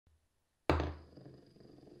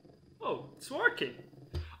Oh, it's working.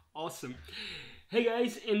 Awesome. Hey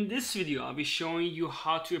guys, in this video I'll be showing you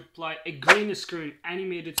how to apply a green screen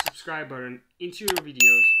animated subscribe button into your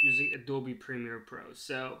videos using Adobe Premiere Pro.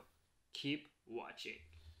 So keep watching.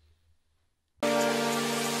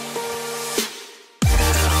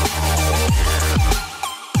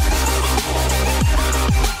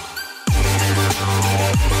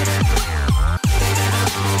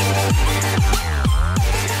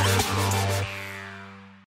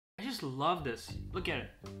 I just love this. Look at it.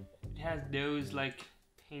 It has those like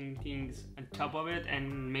paintings on top of it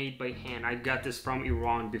and made by hand. I got this from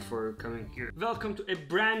Iran before coming here. Welcome to a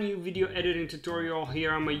brand new video editing tutorial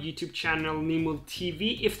here on my YouTube channel Nimul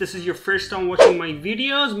TV. If this is your first time watching my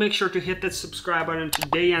videos, make sure to hit that subscribe button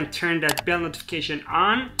today and turn that bell notification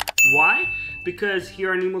on. Why? Because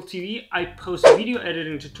here on Nimul TV I post video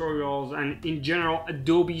editing tutorials and in general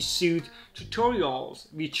Adobe Suite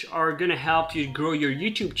tutorials which are gonna help you grow your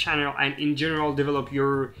YouTube channel and in general develop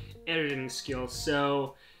your editing skills.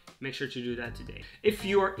 So make sure to do that today. If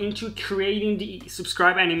you are into creating the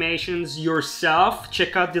subscribe animations yourself,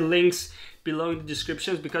 check out the links below in the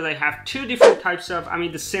descriptions because I have two different types of,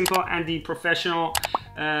 the simple and the professional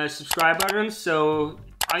subscribe buttons. So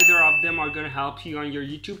either of them are going to help you on your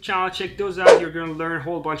YouTube channel. Check those out. You're going to learn a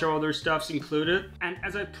whole bunch of other stuffs included. And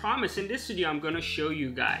as I promised, in this video, I'm going to show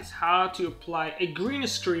you guys how to apply a green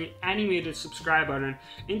screen animated subscribe button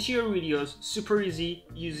into your videos. Super easy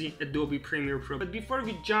using Adobe Premiere Pro. But before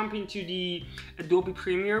we jump into the Adobe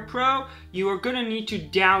Premiere Pro, you are going to need to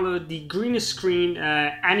download the green screen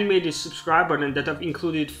animated subscribe button that I've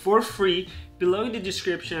included for free below in the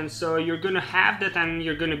description. So you're gonna have that and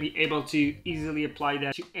you're gonna be able to easily apply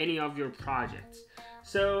that to any of your projects.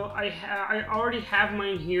 So I already have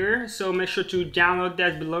mine here, so make sure to download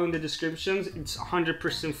that below in the descriptions. It's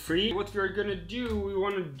 100% free. What we're gonna do, we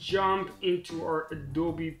wanna jump into our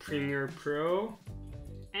Adobe Premiere Pro.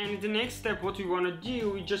 And the next step, what we wanna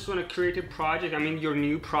do, we just wanna create a project, your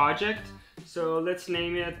new project. So let's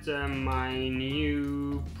name it my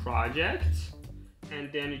new project. And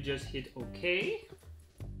then you just hit OK.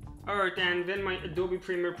 Alright, and when my Adobe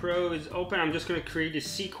Premiere Pro is open, I'm just gonna create a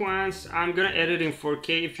sequence. I'm gonna edit in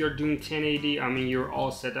 4K. If you're doing 1080, you're all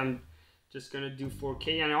set. I'm just gonna do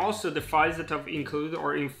 4K. And also the files that I've included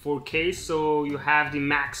are in 4K, so you have the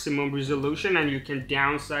maximum resolution and you can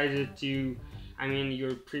downsize it to,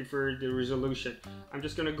 your preferred resolution. I'm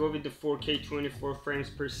just gonna go with the 4K 24 frames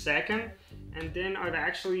per second. And then I've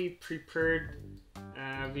actually prepared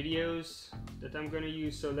videos that I'm gonna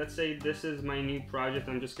use. So let's say this is my new project.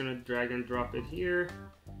 I'm just gonna drag and drop it here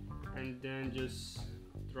and then just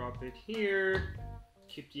drop it here,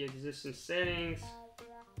 keep the existing settings.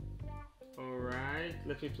 All right,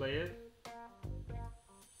 let me play it.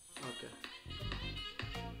 Okay.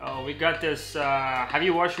 Oh, we got this. Have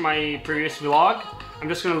you watched my previous vlog? I'm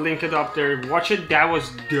just gonna link it up there. Watch it. That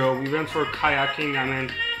was dope. We went for kayaking in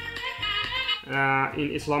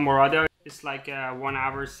Isla Morada. It's like 1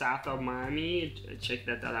 hour south of Miami. Check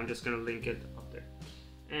that out. I'm just gonna link it up there.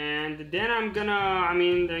 And then I'm gonna,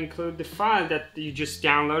 include the file that you just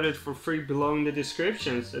downloaded for free below in the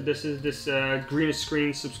description. So this is this green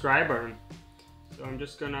screen subscribe button. So I'm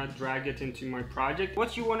just gonna drag it into my project.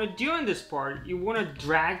 What you wanna do in this part, you wanna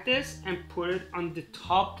drag this and put it on the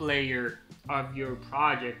top layer of your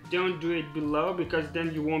project. Don't do it below because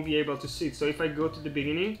then you won't be able to see it. So if I go to the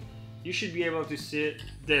beginning, you should be able to see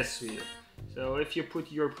this here. So if you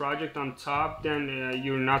put your project on top, then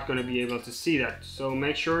you're not going to be able to see that. So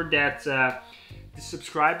make sure that the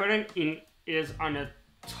subscribe button is on a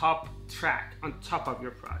top track, on top of your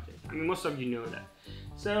project. Most of you know that.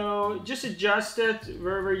 So just adjust it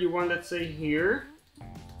wherever you want. Let's say here.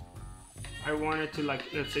 I want it to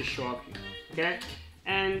let's say show up here. Okay.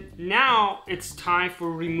 And now it's time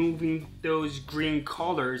for removing those green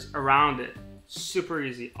colors around it. Super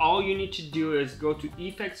easy. All you need to do is go to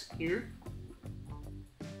effects here,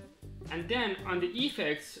 and then on the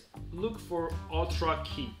effects look for ultra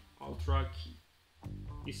key.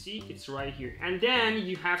 You see, it's right here. And then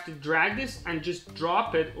you have to drag this and just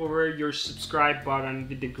drop it over your subscribe button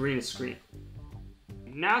with the green screen.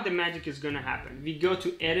 Now the magic is gonna happen. We go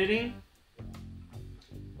to editing,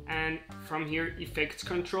 and from here effects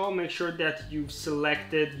control, make sure that you've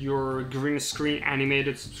selected your green screen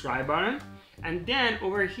animated subscribe button. And then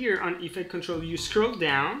over here on effect control, you scroll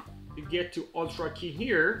down, you get to ultra key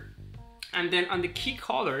here, and then on the key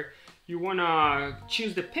color, you wanna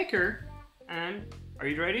choose the picker. And are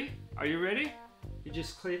you ready? Are you ready? You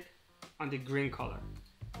just click on the green color.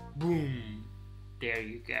 Boom, there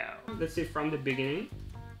you go. Let's say from the beginning.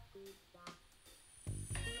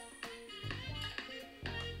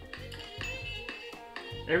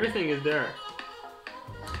 Everything is there.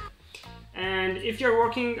 And if you're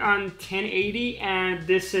working on 1080 and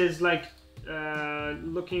this is like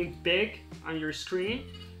looking big on your screen,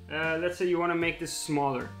 let's say you want to make this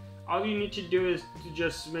smaller, all you need to do is to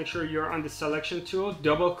just make sure you're on the selection tool,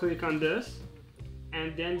 double click on this,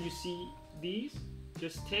 and then you see these,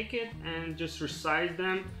 just take it and just resize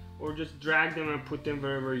them, or just drag them and put them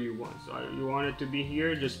wherever you want. So you want it to be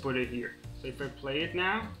here, just put it here. So if I play it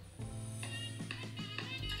now,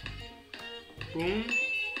 boom,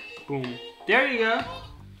 boom, there you go.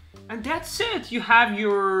 And that's it. You have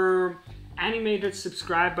your animated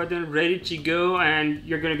subscribe button ready to go, and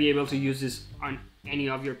you're gonna be able to use this on any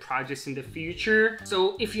of your projects in the future.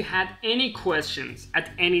 So if you had any questions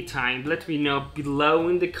at any time, let me know below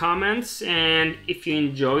in the comments. And if you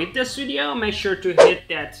enjoyed this video, make sure to hit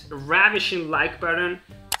that ravishing like button,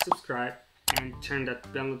 subscribe, and turn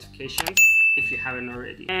that bell notifications if you haven't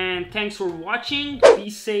already. And thanks for watching.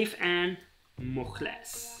 Be safe and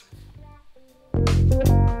mukhlas.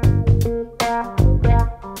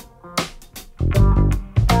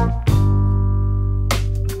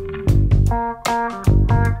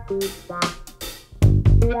 Bye.